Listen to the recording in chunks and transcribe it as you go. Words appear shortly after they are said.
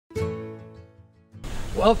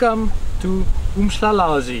Welcome to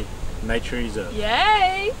Umlalazi Nature Reserve.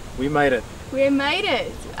 Yay! We made it. We made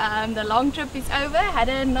it. The long trip is over. Had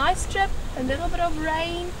a nice trip, a little bit of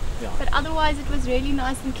rain, but otherwise it was really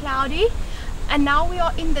nice and cloudy. And now we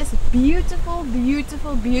are in this beautiful,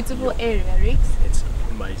 beautiful, beautiful area, Riks. It's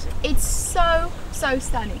amazing. It's so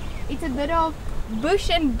stunning. It's a bit of bush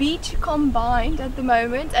and beach combined at the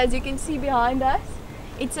moment, as you can see behind us.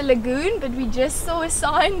 It's a lagoon, but we just saw a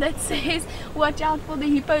sign that says watch out for the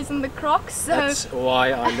hippos and the crocs. So that's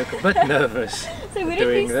why I look a bit nervous. So we're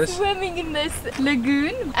going to be swimming in this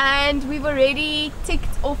lagoon, and we've already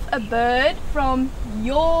ticked off a bird from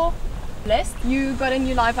your list. You got a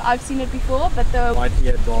new life. I've seen it before, but the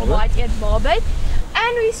white-eared barbet.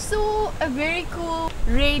 And we saw a very cool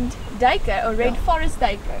red duiker or red forest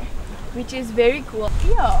duiker, which is very cool.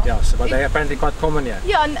 Yes, but they're apparently quite common here.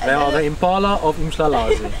 Yeah, they are the impala of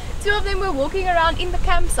Umlalazi. Two of them were walking around in the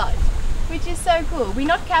campsite, which is so cool. We're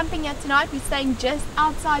not camping yet tonight. We're staying just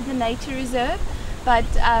outside the nature reserve, but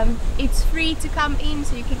it's free to come in,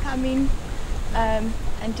 so you can come in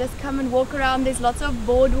and just come and walk around. There's lots of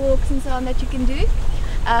boardwalks and so on that you can do.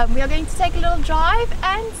 We are going to take a little drive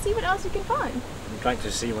and see what else we can find. I'm trying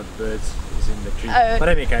to see what birds is in the tree. But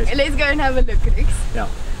in any case, let's go and have a look, Riks. Yeah,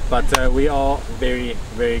 but we are very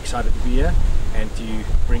excited to be here and to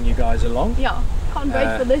bring you guys along. Yeah, can't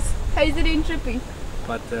wait for this. How's it in trippy?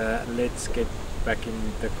 But let's get back in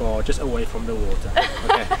the car, just away from the water.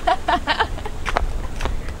 Okay.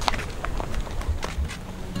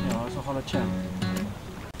 Ja, so gaan we chat.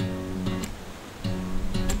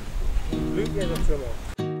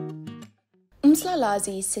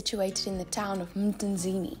 Umlalazi is situated in the town of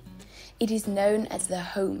Mtunzini. It is known as the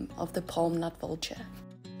home of the Palm-Nut Vulture.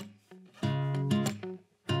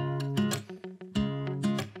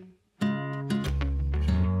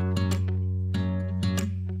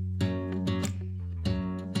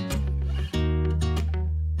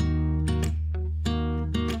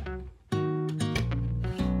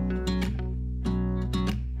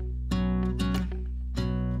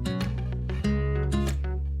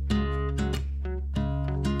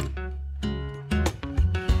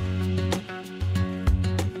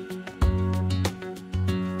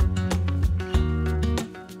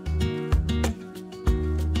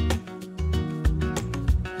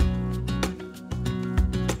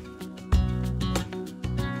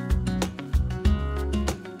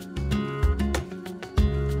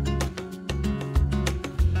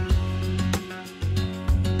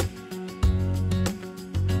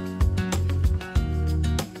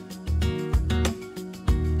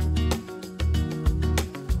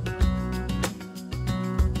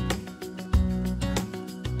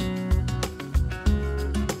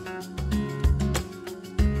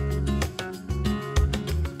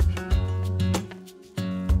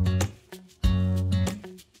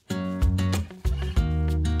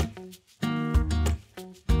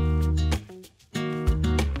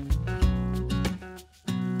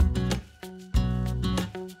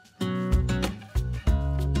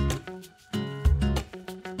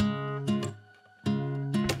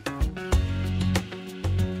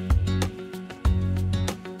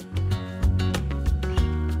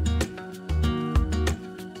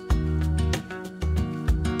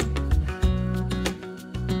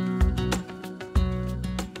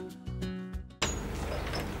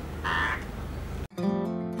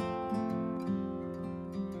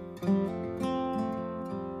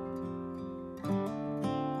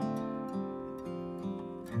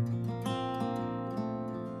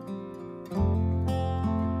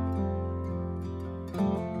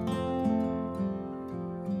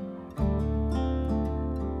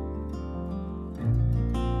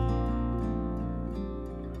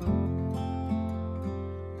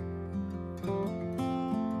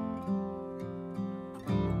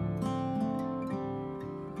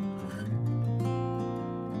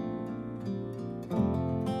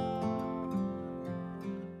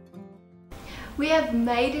 We have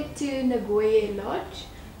made it to Ngoye Lodge.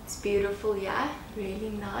 It's beautiful, yeah, really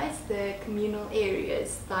nice. The communal area is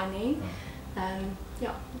stunning.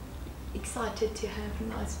 Yeah, excited to have a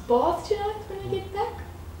nice bath tonight when I get back.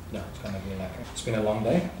 Yeah, it's going to be like it's been a long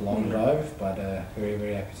day, long drive, but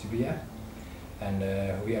very happy to be here.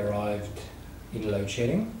 And we arrived in load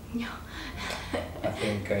shedding. Yeah. I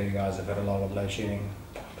think you guys have had a lot of load shedding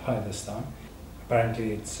by this time.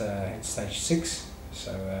 Apparently it's stage 6,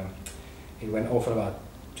 so it went off at about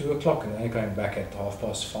 2 o'clock and then came back at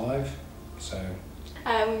 5:30. So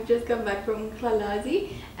We've just come back from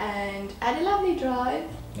Umlalazi and had a lovely drive.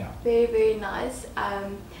 Yeah. Very, very nice.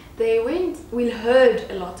 We heard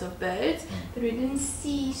a lot of birds, but we didn't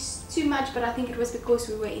see too much, but I think it was because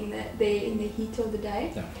we were in the heat of the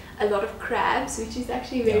day. Yeah. A lot of crabs, which is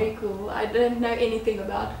actually very cool. I don't know anything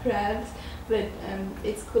about crabs, but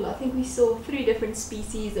it's cool. I think we saw 3 different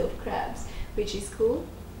species of crabs, which is cool.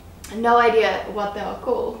 No idea what they are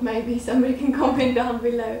called. Maybe somebody can comment down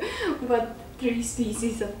below what 3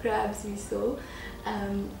 species of crabs we saw.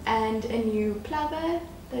 And a new plover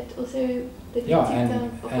that also that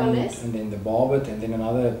and then the barbet, and then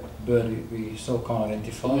another bird we still can't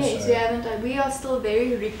identify. Yes, so. we haven't. We are still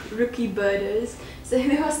very rookie birders, so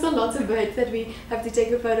there are still lots of birds that we have to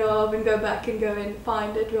take a photo of and go back and go and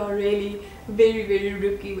find it. We are really very, very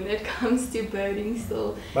rookie when it comes to birding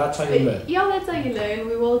still. But that's how you learn. Yeah, that's how you learn.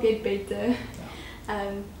 We will get better.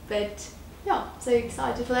 Yeah. But yeah, so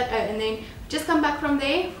excited for that. Oh, and then just come back from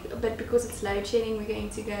there, but because it's load shedding, we're going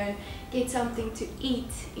to go and get something to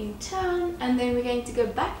eat in town, and then we're going to go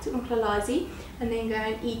back to Umlalazi and then go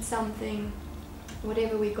and eat something,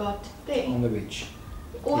 whatever we got there. On the beach.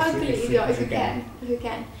 Or hopefully, if we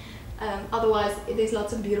can. Otherwise, there's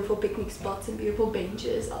lots of beautiful picnic spots and beautiful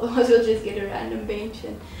benches. Otherwise, we'll just get a random bench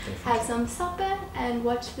and have some supper and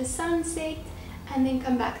watch the sunset. And then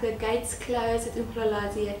come back. The gates close at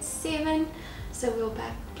Umlalazi at 7, so we'll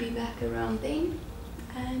be back around then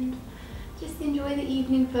and just enjoy the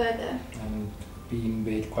evening further. And be in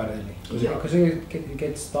bed quite early, because Yeah. it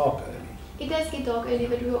gets dark early. It does get dark early,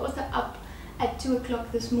 but we were also up at 2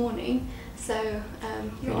 o'clock this morning, so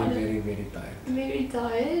very, very tired. Very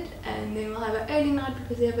tired, and then we'll have an early night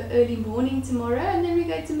because we have an early morning tomorrow, and then we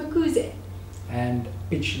go to Makuze. And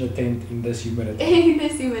pitch the tent in this humidity. In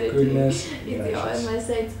this humidity. Goodness Yeah, I gracious. must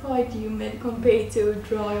say it's quite humid compared to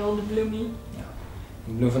dry old Bloomie. Yeah.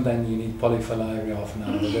 In Bloemfontein you need polyfiller every half an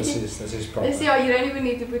hour. This is proper. Yeah, you don't even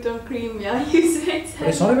need to put on cream, yeah, you said so. But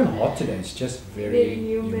it's not even hot today, it's just very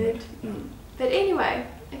humid. But anyway,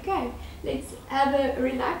 okay, let's have a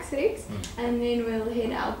relax, Rex, and then we'll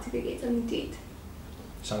head out to go get something to eat.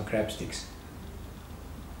 Some crab sticks.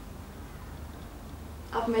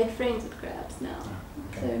 I've made friends with crabs now,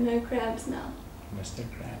 so no crabs now. Mr.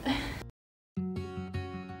 Crab.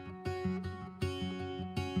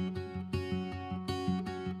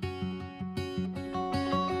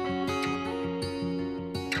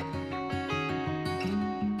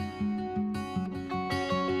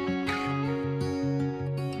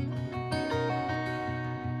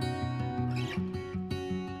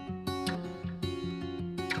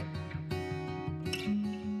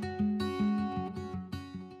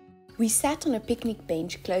 We sat on a picnic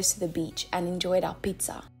bench close to the beach and enjoyed our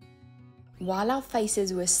pizza. While our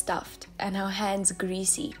faces were stuffed and our hands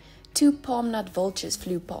greasy, 2 Palm-Nut Vultures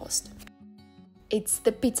flew past. It's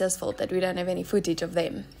the pizza's fault that we don't have any footage of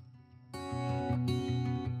them.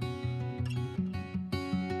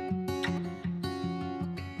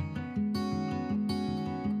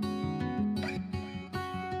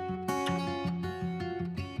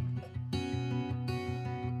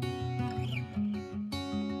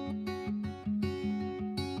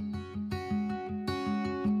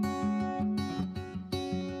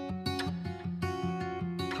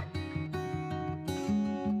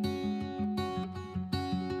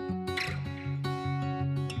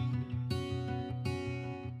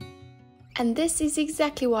 And this is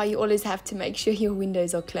exactly why you always have to make sure your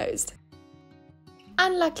windows are closed.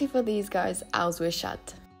 Unlucky for these guys, ours were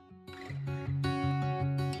shut.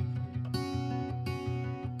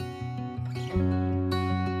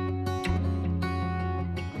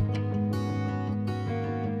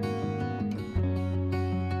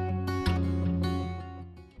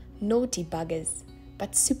 Naughty buggers,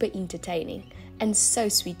 but super entertaining and so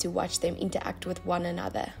sweet to watch them interact with one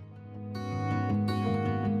another.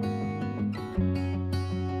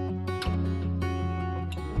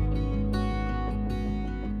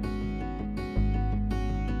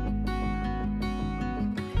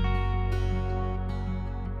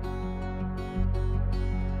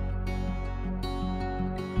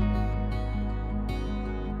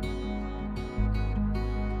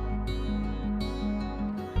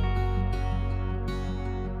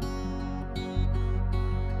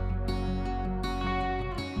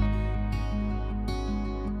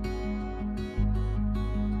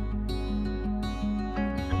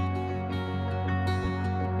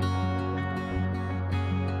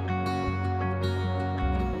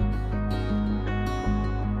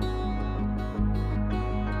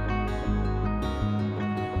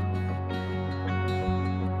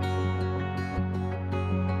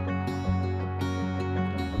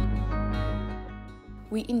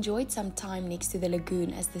 We enjoyed some time next to the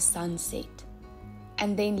lagoon as the sun set,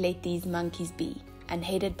 and then let these monkeys be and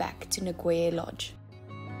headed back to Ngoye Lodge.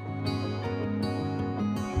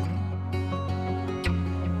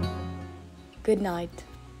 Good night.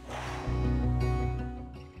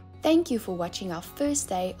 Thank you for watching our first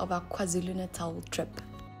day of our KwaZulu-Natal trip.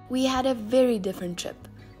 We had a very different trip,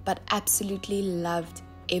 but absolutely loved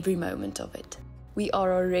every moment of it. We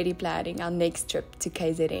are already planning our next trip to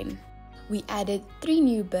KZN. We added 3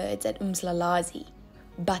 new birds at Umlalazi,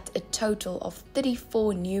 but a total of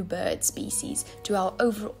 34 new bird species to our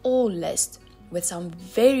overall list, with some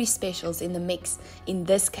very specials in the mix in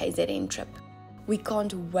this KZN trip. We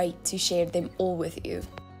can't wait to share them all with you.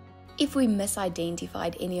 If we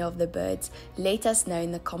misidentified any of the birds, let us know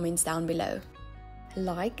in the comments down below.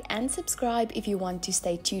 Like and subscribe if you want to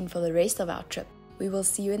stay tuned for the rest of our trip. We will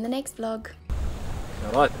see you in the next vlog.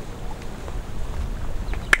 Alright.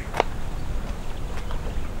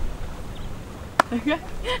 Okay.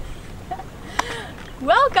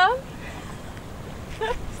 Welcome.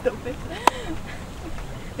 Stop it.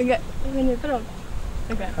 Okay, when you put on.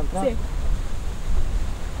 Okay. See.